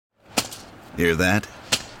Hear that?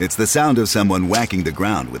 It's the sound of someone whacking the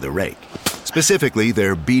ground with a rake. Specifically,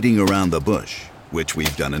 they're beating around the bush, which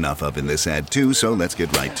we've done enough of in this ad too, so let's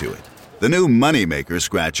get right to it. The new Moneymaker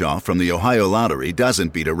scratch-off from the Ohio Lottery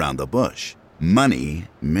doesn't beat around the bush. Money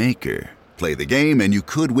Maker. Play the game and you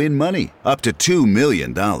could win money, up to $2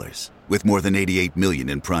 million. With more than $88 million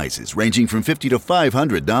in prizes, ranging from $50 to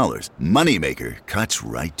 $500, Moneymaker cuts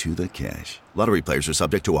right to the cash. Lottery players are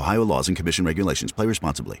subject to Ohio laws and commission regulations. Play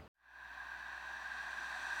responsibly.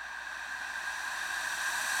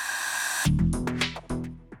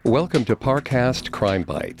 Welcome to Parcast Crime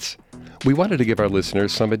Bites. We wanted to give our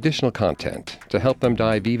listeners some additional content to help them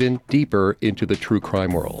dive even deeper into the true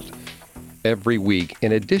crime world. Every week,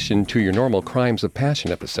 in addition to your normal Crimes of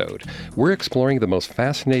Passion episode, we're exploring the most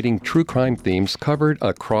fascinating true crime themes covered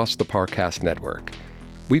across the Parcast network.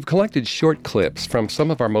 We've collected short clips from some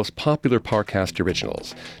of our most popular Parcast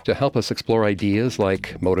originals to help us explore ideas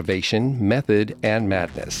like motivation, method, and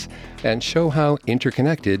madness, and show how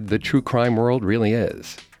interconnected the true crime world really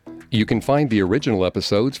is. You can find the original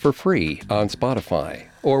episodes for free on Spotify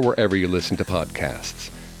or wherever you listen to podcasts.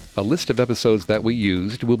 A list of episodes that we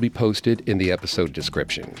used will be posted in the episode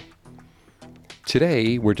description.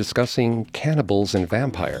 Today, we're discussing cannibals and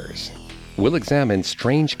vampires. We'll examine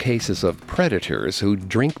strange cases of predators who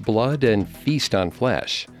drink blood and feast on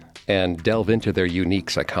flesh, and delve into their unique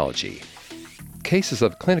psychology. Cases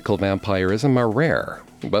of clinical vampirism are rare,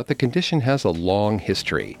 but the condition has a long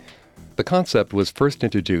history. The concept was first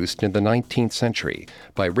introduced in the 19th century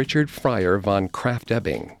by Richard Fryer von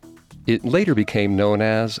Krafft-Ebing. It later became known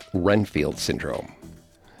as Renfield syndrome.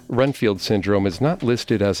 Renfield syndrome is not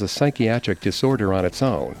listed as a psychiatric disorder on its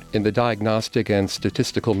own in the Diagnostic and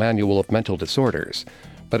Statistical Manual of Mental Disorders,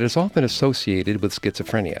 but is often associated with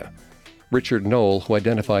schizophrenia. Richard Knoll, who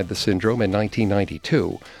identified the syndrome in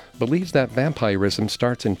 1992, believes that vampirism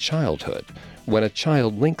starts in childhood, when a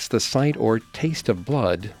child links the sight or taste of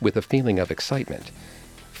blood with a feeling of excitement.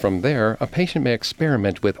 From there, a patient may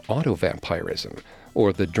experiment with autovampirism,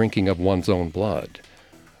 or the drinking of one's own blood.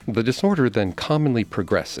 The disorder then commonly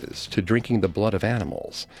progresses to drinking the blood of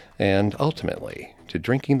animals, and ultimately to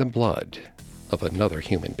drinking the blood of another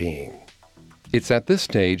human being. It's at this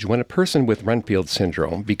stage when a person with Renfield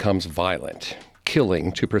syndrome becomes violent,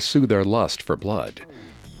 killing to pursue their lust for blood.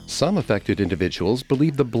 Some affected individuals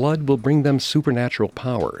believe the blood will bring them supernatural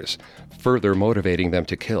powers, further motivating them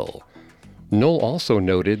to kill. Knoll also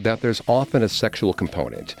noted that there's often a sexual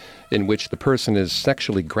component, in which the person is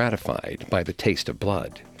sexually gratified by the taste of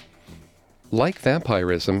blood. Like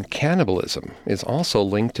vampirism, cannibalism is also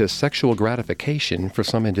linked to sexual gratification for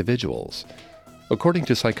some individuals. According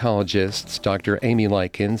to psychologists Dr. Amy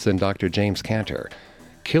Likens and Dr. James Cantor,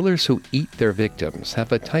 killers who eat their victims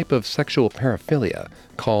have a type of sexual paraphilia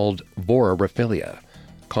called vorophilia,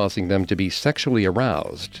 causing them to be sexually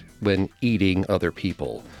aroused when eating other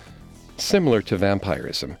people. Similar to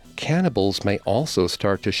vampirism, cannibals may also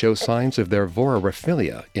start to show signs of their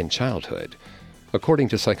vorophilia in childhood. According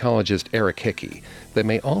to psychologist Eric Hickey, they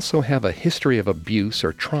may also have a history of abuse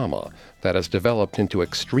or trauma that has developed into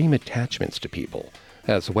extreme attachments to people,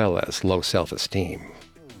 as well as low self-esteem.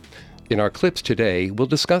 In our clips today, we'll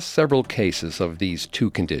discuss several cases of these two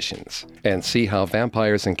conditions and see how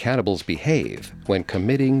vampires and cannibals behave when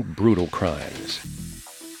committing brutal crimes.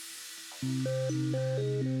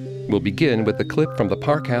 We'll begin with the clip from the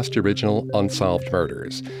Parcast original Unsolved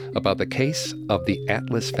Murders about the case of the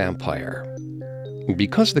Atlas Vampire.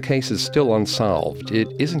 Because the case is still unsolved, it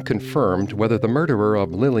isn't confirmed whether the murderer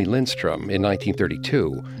of Lily Lindstrom in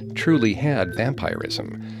 1932 truly had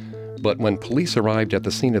vampirism. But when police arrived at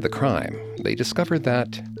the scene of the crime, they discovered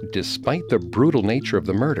that, despite the brutal nature of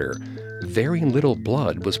the murder, very little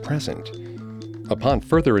blood was present. Upon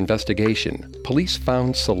further investigation, police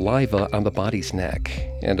found saliva on the body's neck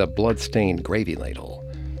and a blood-stained gravy ladle.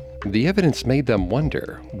 The evidence made them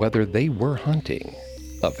wonder whether they were hunting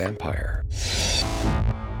a vampire.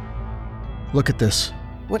 Look at this.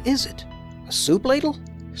 What is it? A soup ladle?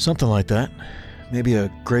 Something like that. Maybe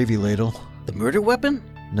a gravy ladle. The murder weapon?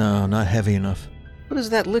 No, not heavy enough. What is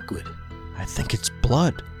that liquid? I think it's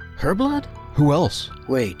blood. Her blood? Who else?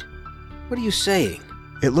 Wait, what are you saying?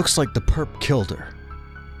 It looks like the perp killed her.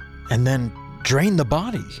 And then drained the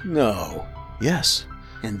body. No. Yes.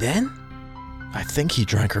 And then? I think he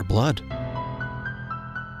drank her blood.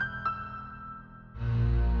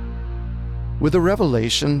 With the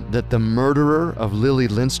revelation that the murderer of Lily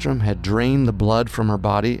Lindstrom had drained the blood from her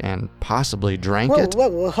body and possibly drank it...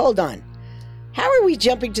 Whoa, hold on. How are we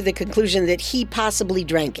jumping to the conclusion that he possibly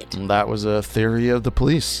drank it? That was a theory of the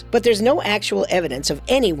police. But there's no actual evidence of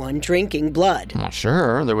anyone drinking blood. Well,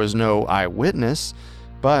 sure, there was no eyewitness,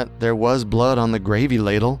 but there was blood on the gravy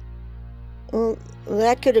ladle. Well,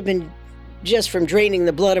 that could have been just from draining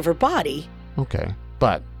the blood of her body. Okay,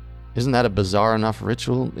 but isn't that a bizarre enough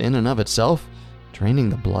ritual in and of itself? Draining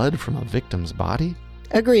the blood from a victim's body?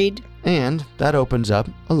 Agreed. And that opens up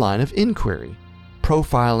a line of inquiry.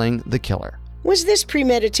 Profiling the killer. Was this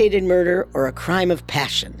premeditated murder or a crime of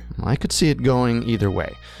passion? I could see it going either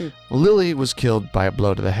way. Lily was killed by a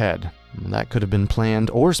blow to the head. That could have been planned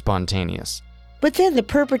or spontaneous. But then the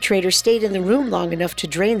perpetrator stayed in the room long enough to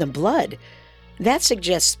drain the blood. That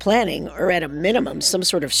suggests planning, or at a minimum, some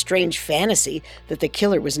sort of strange fantasy that the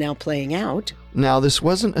killer was now playing out. Now, this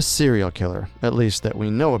wasn't a serial killer, at least that we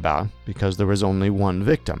know about, because there was only one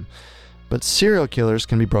victim. But serial killers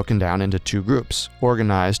can be broken down into two groups,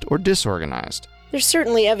 organized or disorganized. There's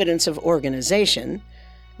certainly evidence of organization.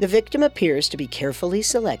 The victim appears to be carefully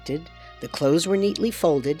selected. The clothes were neatly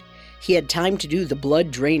folded. He had time to do the blood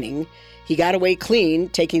draining. He got away clean,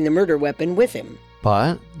 taking the murder weapon with him.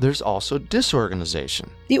 But there's also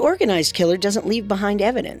disorganization. The organized killer doesn't leave behind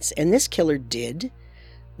evidence, and this killer did.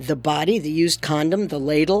 The body, the used condom, the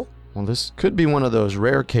ladle. Well, this could be one of those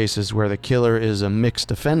rare cases where the killer is a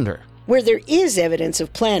mixed offender. Where there is evidence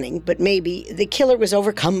of planning, but maybe the killer was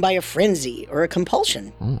overcome by a frenzy or a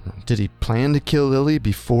compulsion. Did he plan to kill Lily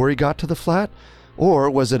before he got to the flat? Or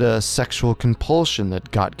was it a sexual compulsion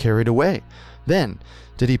that got carried away? Then,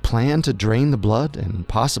 did he plan to drain the blood and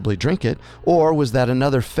possibly drink it? Or was that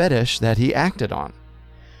another fetish that he acted on?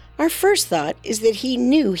 Our first thought is that he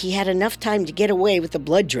knew he had enough time to get away with the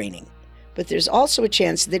blood draining. But there's also a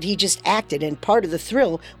chance that he just acted, and part of the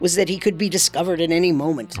thrill was that he could be discovered at any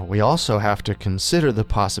moment. We also have to consider the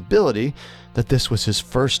possibility that this was his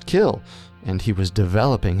first kill, and he was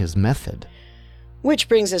developing his method. Which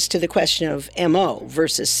brings us to the question of MO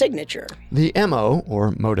versus signature. The MO,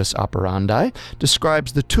 or modus operandi,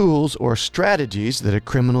 describes the tools or strategies that a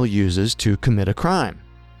criminal uses to commit a crime.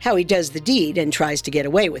 How he does the deed and tries to get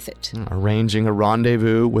away with it. Arranging a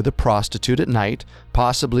rendezvous with a prostitute at night,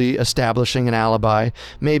 possibly establishing an alibi,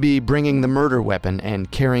 maybe bringing the murder weapon and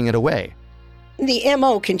carrying it away. The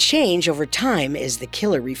MO can change over time as the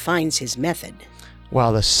killer refines his method.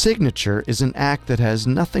 While the signature is an act that has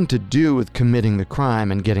nothing to do with committing the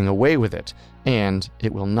crime and getting away with it, and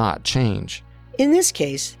it will not change. In this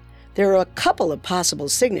case, there are a couple of possible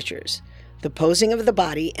signatures: the posing of the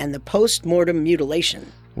body and the post-mortem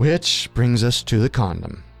mutilation. Which brings us to the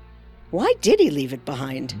condom. Why did he leave it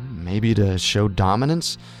behind? Maybe to show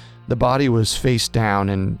dominance? The body was face down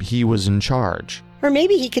and he was in charge. Or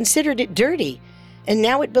maybe he considered it dirty, and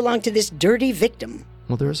now it belonged to this dirty victim.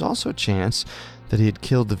 Well, there is also a chance that he had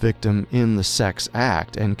killed the victim in the sex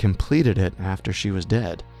act and completed it after she was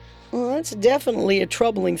dead. Well, that's definitely a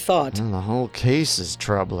troubling thought. Well, the whole case is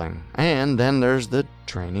troubling. And then there's the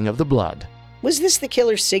draining of the blood. Was this the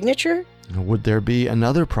killer's signature? Would there be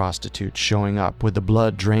another prostitute showing up with the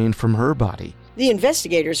blood drained from her body? The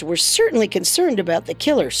investigators were certainly concerned about the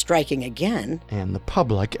killer striking again. And the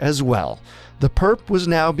public as well. The perp was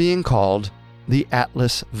now being called the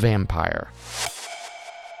Atlas Vampire.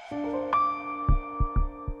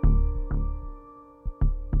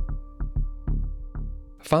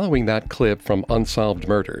 Following that clip from Unsolved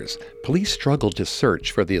Murders, police struggled to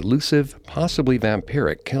search for the elusive, possibly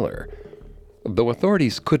vampiric killer. Though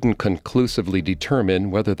authorities couldn't conclusively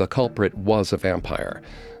determine whether the culprit was a vampire,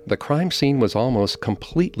 the crime scene was almost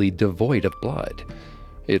completely devoid of blood.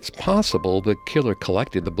 It's possible the killer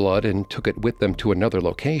collected the blood and took it with them to another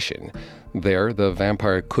location. There, the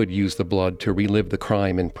vampire could use the blood to relive the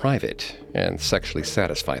crime in private and sexually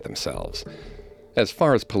satisfy themselves. As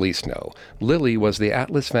far as police know, Lily was the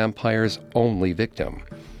Atlas vampire's only victim.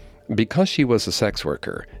 Because she was a sex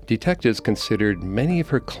worker, detectives considered many of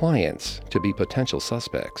her clients to be potential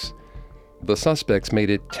suspects. The suspects made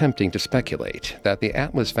it tempting to speculate that the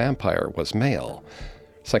Atlas vampire was male.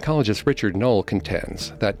 Psychologist Richard Knoll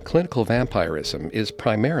contends that clinical vampirism is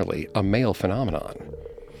primarily a male phenomenon.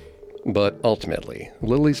 But ultimately,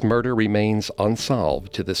 Lily's murder remains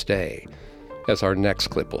unsolved to this day. As our next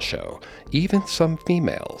clip will show, even some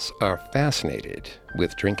females are fascinated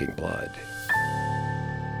with drinking blood.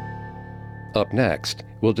 Up next,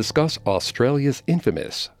 we'll discuss Australia's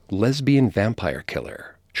infamous lesbian vampire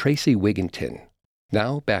killer, Tracy Wigginton.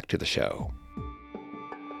 Now back to the show.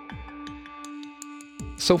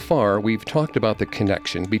 So far, we've talked about the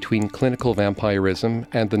connection between clinical vampirism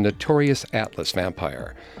and the notorious Atlas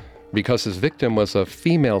vampire. Because his victim was a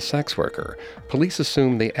female sex worker, police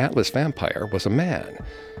assumed the Atlas vampire was a man.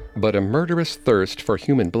 But a murderous thirst for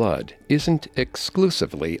human blood isn't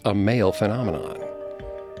exclusively a male phenomenon.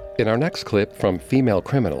 In our next clip from Female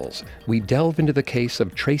Criminals, we delve into the case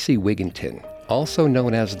of Tracy Wigginton, also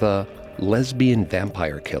known as the lesbian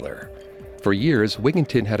vampire killer. For years,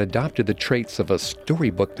 Wigginton had adopted the traits of a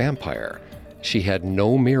storybook vampire. She had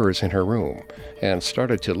no mirrors in her room and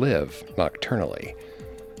started to live nocturnally.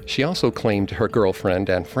 She also claimed to her girlfriend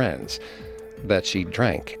and friends that she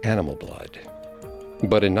drank animal blood.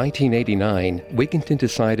 But in 1989, Wigginton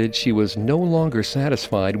decided she was no longer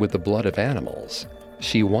satisfied with the blood of animals.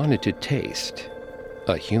 She wanted to taste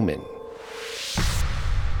a human.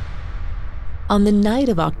 On the night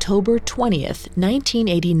of October 20th,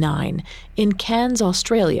 1989, in Cairns,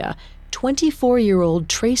 Australia, 24-year-old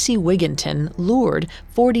Tracy Wigginton lured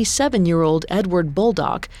 47-year-old Edward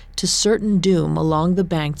Baldock to certain doom along the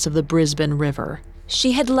banks of the Brisbane River.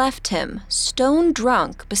 She had left him, stone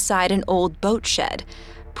drunk, beside an old boat shed,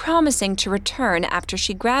 promising to return after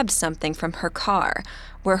she grabbed something from her car,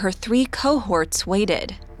 where her 3 cohorts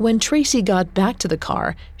waited. When Tracy got back to the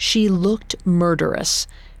car, she looked murderous.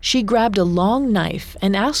 She grabbed a long knife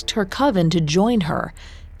and asked her coven to join her.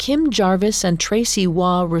 Kim Jarvis and Tracy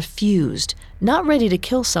Waugh refused, not ready to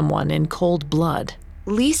kill someone in cold blood.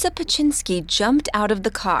 Lisa Paczynski jumped out of the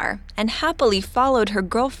car and happily followed her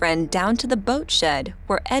girlfriend down to the boat shed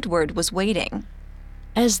where Edward was waiting.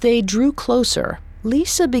 As they drew closer,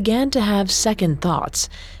 Lisa began to have second thoughts.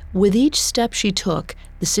 With each step she took,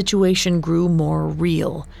 the situation grew more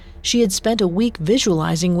real. She had spent a week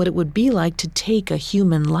visualizing what it would be like to take a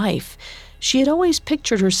human life. She had always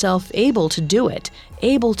pictured herself able to do it,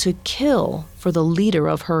 able to kill for the leader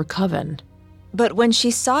of her coven. But when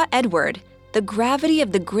she saw Edward, the gravity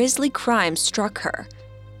of the grisly crime struck her.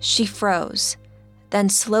 She froze, then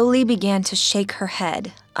slowly began to shake her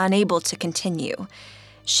head, unable to continue.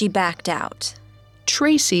 She backed out.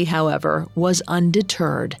 Tracy, however, was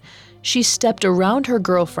undeterred. She stepped around her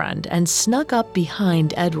girlfriend and snuck up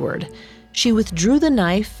behind Edward. She withdrew the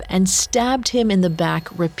knife and stabbed him in the back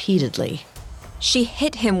repeatedly. She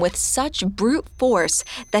hit him with such brute force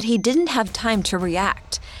that he didn't have time to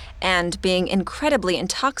react. And being incredibly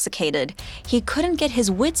intoxicated, he couldn't get his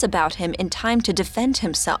wits about him in time to defend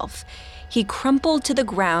himself. He crumpled to the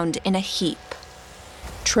ground in a heap.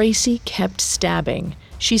 Tracy kept stabbing.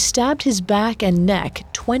 She stabbed his back and neck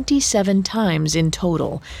 27 times in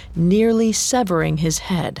total, nearly severing his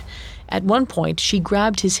head. At one point, she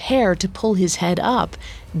grabbed his hair to pull his head up,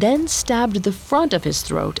 then stabbed the front of his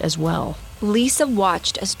throat as well. Lisa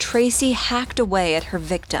watched as Tracy hacked away at her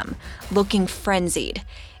victim, looking frenzied.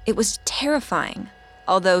 It was terrifying,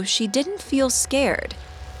 although she didn't feel scared.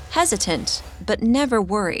 Hesitant, but never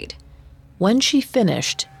worried. When she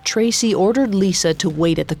finished, Tracy ordered Lisa to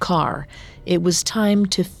wait at the car. It was time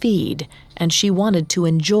to feed, and she wanted to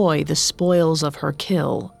enjoy the spoils of her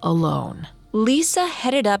kill alone. Lisa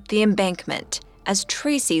headed up the embankment as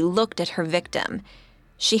Tracy looked at her victim.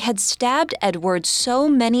 She had stabbed Edward so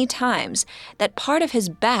many times that part of his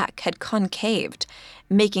back had concaved,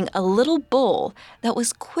 making a little bowl that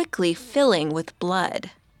was quickly filling with blood.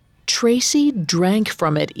 Tracy drank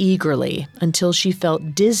from it eagerly until she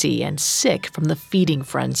felt dizzy and sick from the feeding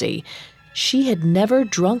frenzy. She had never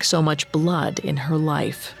drunk so much blood in her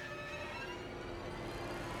life.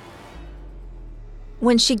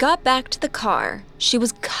 When she got back to the car, she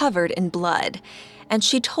was covered in blood, and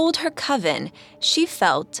she told her coven she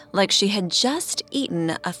felt like she had just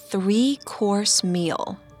eaten a 3-course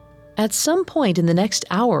meal. At some point in the next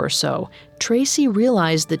hour or so, Tracy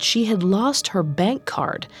realized that she had lost her bank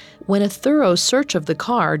card. When a thorough search of the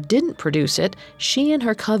car didn't produce it, she and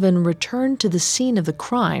her coven returned to the scene of the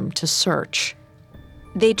crime to search.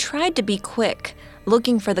 They tried to be quick,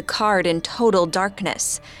 looking for the card in total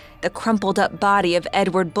darkness, the crumpled-up body of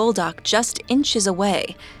Edward Baldock just inches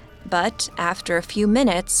away. But after a few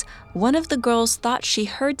minutes, one of the girls thought she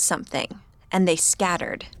heard something, and they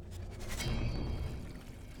scattered.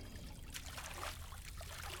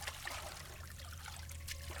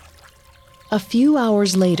 A few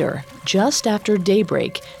hours later, just after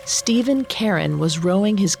daybreak, Stephen Caron was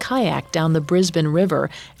rowing his kayak down the Brisbane River,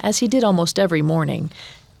 as he did almost every morning.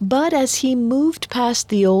 But as he moved past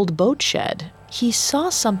the old boat shed, he saw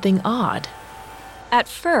something odd. At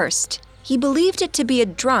first, he believed it to be a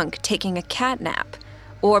drunk taking a cat nap,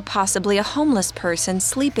 or possibly a homeless person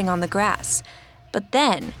sleeping on the grass. But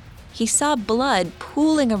then, he saw blood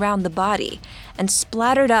pooling around the body and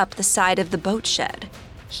splattered up the side of the boat shed.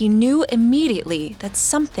 He knew immediately that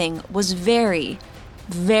something was very,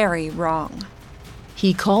 very wrong.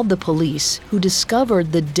 He called the police, who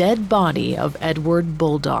discovered the dead body of Edward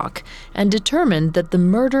Baldock and determined that the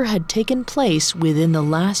murder had taken place within the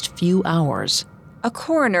last few hours. A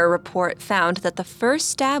coroner report found that the first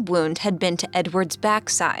stab wound had been to Edward's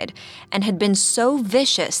backside and had been so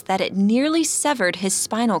vicious that it nearly severed his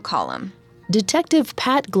spinal column. Detective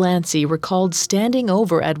Pat Glancy recalled standing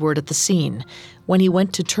over Edward at the scene. When he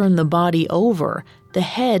went to turn the body over, the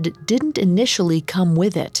head didn't initially come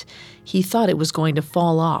with it. He thought it was going to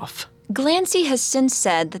fall off. Glancy has since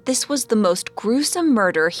said that this was the most gruesome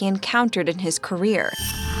murder he encountered in his career.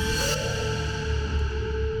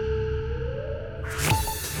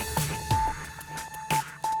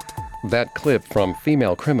 That clip from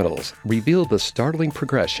Female Criminals revealed the startling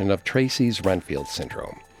progression of Tracy's Renfield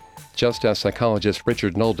syndrome. Just as psychologist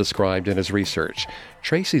Richard Knoll described in his research,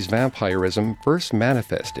 Tracy's vampirism first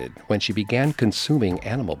manifested when she began consuming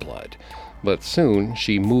animal blood, but soon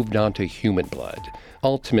she moved on to human blood,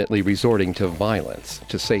 ultimately resorting to violence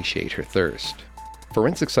to satiate her thirst.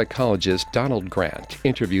 Forensic psychologist Donald Grant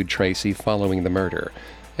interviewed Tracy following the murder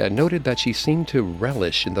and noted that she seemed to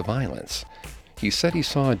relish in the violence. He said he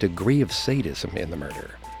saw a degree of sadism in the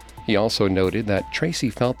murder. He also noted that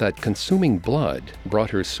Tracy felt that consuming blood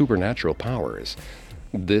brought her supernatural powers.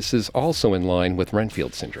 This is also in line with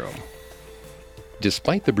Renfield syndrome.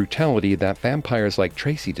 Despite the brutality that vampires like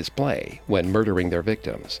Tracy display when murdering their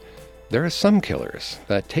victims, there are some killers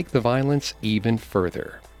that take the violence even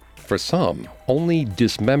further. For some, only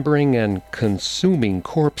dismembering and consuming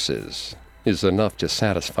corpses is enough to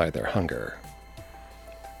satisfy their hunger.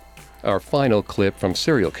 Our final clip from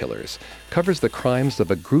Serial Killers covers the crimes of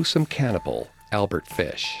a gruesome cannibal, Albert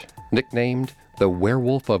Fish, nicknamed the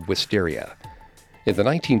Werewolf of Wisteria. In the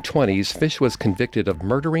 1920s, Fish was convicted of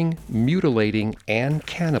murdering, mutilating, and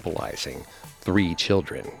cannibalizing 3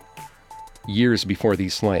 children. Years before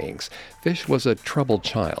these slayings, Fish was a troubled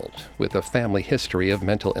child with a family history of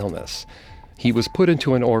mental illness. He was put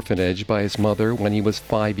into an orphanage by his mother when he was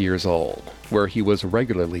 5 years old, where he was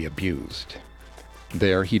regularly abused.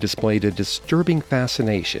 There, he displayed a disturbing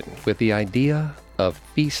fascination with the idea of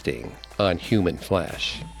feasting on human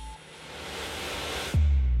flesh.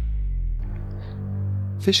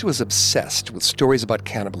 Fish was obsessed with stories about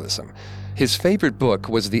cannibalism. His favorite book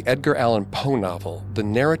was the Edgar Allan Poe novel, The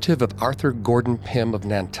Narrative of Arthur Gordon Pym of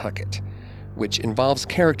Nantucket, which involves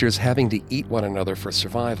characters having to eat one another for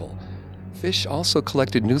survival. Fish also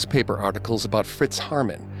collected newspaper articles about Fritz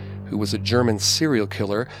Harman, who was a German serial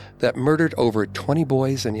killer that murdered over 20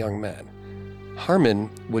 boys and young men. Harman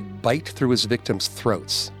would bite through his victims'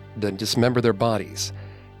 throats, then dismember their bodies,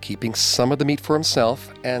 keeping some of the meat for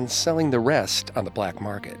himself and selling the rest on the black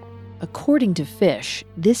market. According to Fish,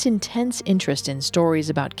 this intense interest in stories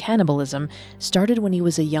about cannibalism started when he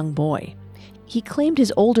was a young boy. He claimed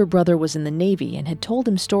his older brother was in the Navy and had told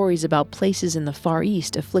him stories about places in the Far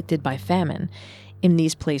East afflicted by famine. In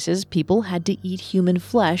these places, people had to eat human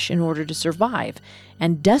flesh in order to survive,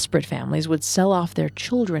 and desperate families would sell off their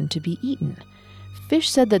children to be eaten. Fish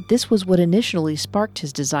said that this was what initially sparked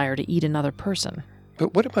his desire to eat another person.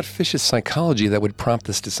 But what about Fish's psychology that would prompt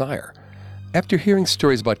this desire? After hearing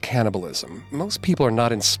stories about cannibalism, most people are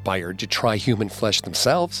not inspired to try human flesh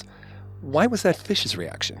themselves. Why was that Fish's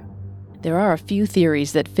reaction? There are a few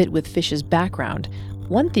theories that fit with Fish's background.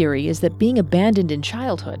 One theory is that being abandoned in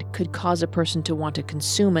childhood could cause a person to want to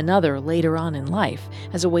consume another later on in life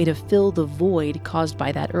as a way to fill the void caused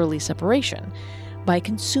by that early separation. By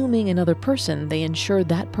consuming another person, they ensure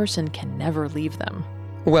that person can never leave them.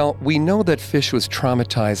 Well, we know that Fish was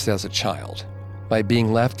traumatized as a child by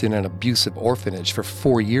being left in an abusive orphanage for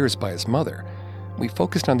 4 years by his mother. We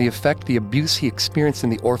focused on the effect the abuse he experienced in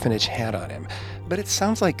the orphanage had on him, but it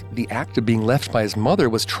sounds like the act of being left by his mother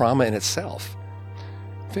was trauma in itself.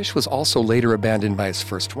 Fish was also later abandoned by his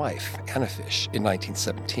first wife, Anna Fish, in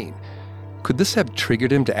 1917. Could this have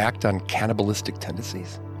triggered him to act on cannibalistic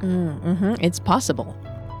tendencies? It's possible.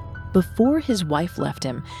 Before his wife left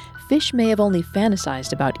him, Fish may have only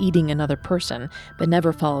fantasized about eating another person, but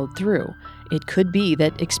never followed through. It could be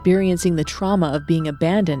that experiencing the trauma of being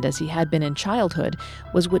abandoned as he had been in childhood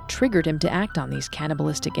was what triggered him to act on these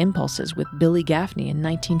cannibalistic impulses with Billy Gaffney in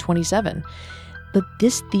 1927. But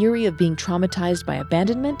this theory of being traumatized by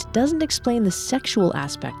abandonment doesn't explain the sexual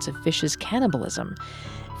aspects of Fish's cannibalism.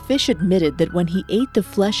 Fish admitted that when he ate the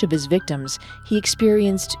flesh of his victims, he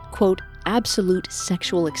experienced, quote, absolute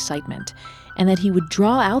sexual excitement, and that he would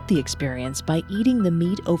draw out the experience by eating the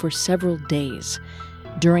meat over several days.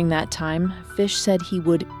 During that time, Fish said he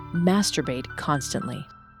would masturbate constantly.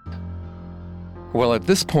 Well, at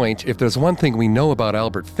this point, if there's one thing we know about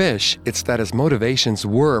Albert Fish, it's that his motivations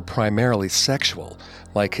were primarily sexual,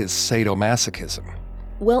 like his sadomasochism.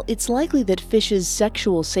 Well, it's likely that Fish's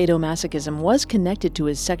sexual sadomasochism was connected to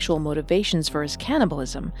his sexual motivations for his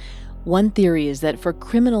cannibalism. One theory is that for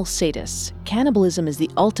criminal sadists, cannibalism is the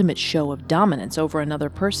ultimate show of dominance over another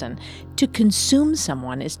person. To consume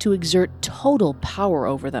someone is to exert total power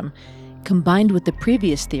over them. Combined with the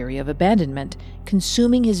previous theory of abandonment,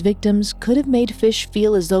 consuming his victims could have made Fish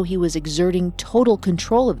feel as though he was exerting total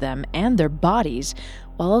control of them and their bodies,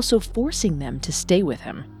 while also forcing them to stay with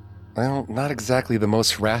him. Well, not exactly the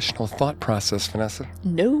most rational thought process, Vanessa.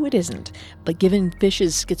 No, it isn't. But given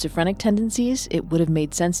Fish's schizophrenic tendencies, it would have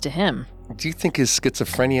made sense to him. Do you think his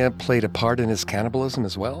schizophrenia played a part in his cannibalism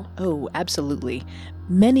as well? Oh, absolutely.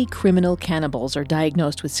 Many criminal cannibals are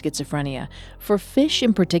diagnosed with schizophrenia. For Fish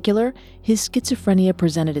in particular, his schizophrenia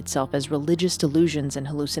presented itself as religious delusions and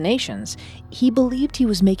hallucinations. He believed he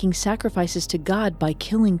was making sacrifices to God by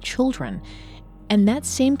killing children. And that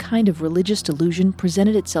same kind of religious delusion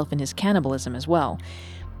presented itself in his cannibalism as well.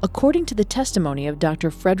 According to the testimony of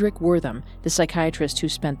Dr. Frederick Wortham, the psychiatrist who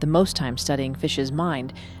spent the most time studying Fish's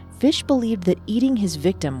mind, Fish believed that eating his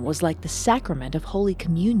victim was like the sacrament of Holy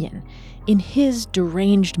Communion. In his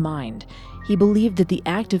deranged mind, he believed that the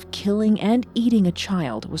act of killing and eating a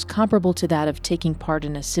child was comparable to that of taking part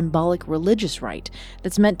in a symbolic religious rite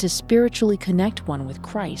that's meant to spiritually connect one with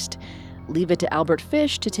Christ. Leave it to Albert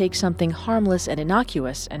Fish to take something harmless and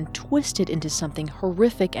innocuous and twist it into something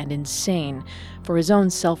horrific and insane for his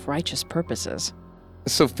own self-righteous purposes.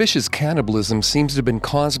 So Fish's cannibalism seems to have been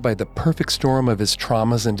caused by the perfect storm of his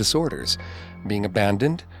traumas and disorders, being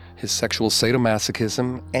abandoned, his sexual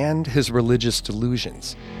sadomasochism, and his religious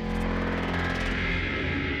delusions.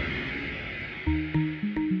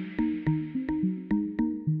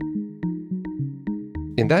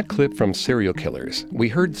 In that clip from Serial Killers, we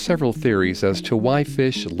heard several theories as to why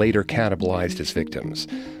Fish later cannibalized his victims.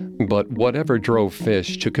 But whatever drove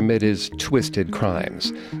Fish to commit his twisted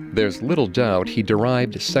crimes, there's little doubt he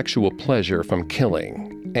derived sexual pleasure from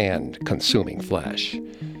killing and consuming flesh.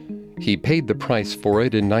 He paid the price for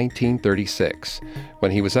it in 1936,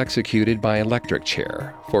 when he was executed by electric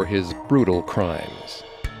chair for his brutal crimes.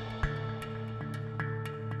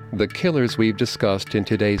 The killers we've discussed in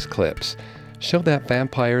today's clips show that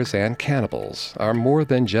vampires and cannibals are more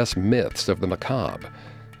than just myths of the macabre.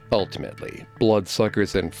 Ultimately,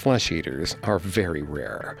 bloodsuckers and flesh eaters are very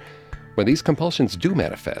rare. When these compulsions do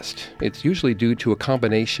manifest, it's usually due to a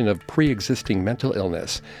combination of pre-existing mental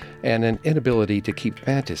illness and an inability to keep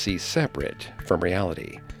fantasy separate from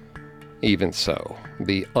reality. Even so,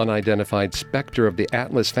 the unidentified specter of the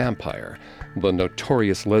Atlas vampire, the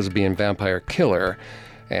notorious lesbian vampire killer,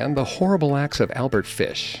 and the horrible acts of Albert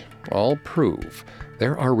Fish all prove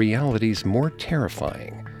there are realities more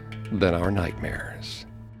terrifying than our nightmares.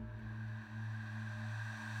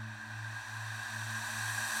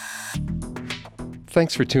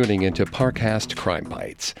 Thanks for tuning into Parcast Crime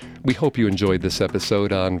Bites. We hope you enjoyed this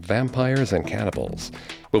episode on vampires and cannibals.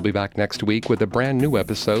 We'll be back next week with a brand new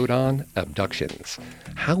episode on abductions,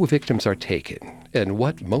 how victims are taken, and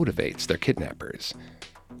what motivates their kidnappers.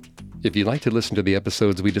 If you'd like to listen to the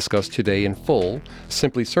episodes we discussed today in full,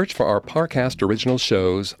 simply search for our Parcast original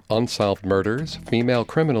shows, Unsolved Murders, Female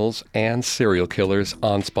Criminals, and Serial Killers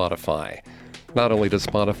on Spotify. Not only does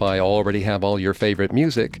Spotify already have all your favorite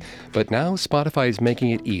music, but now Spotify is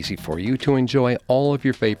making it easy for you to enjoy all of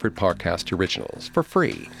your favorite Parcast originals for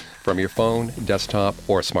free from your phone, desktop,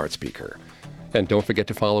 or smart speaker. And don't forget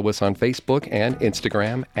to follow us on Facebook and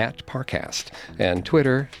Instagram @Parcast and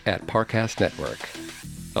Twitter @Parcast Network.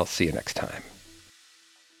 I'll see you next time.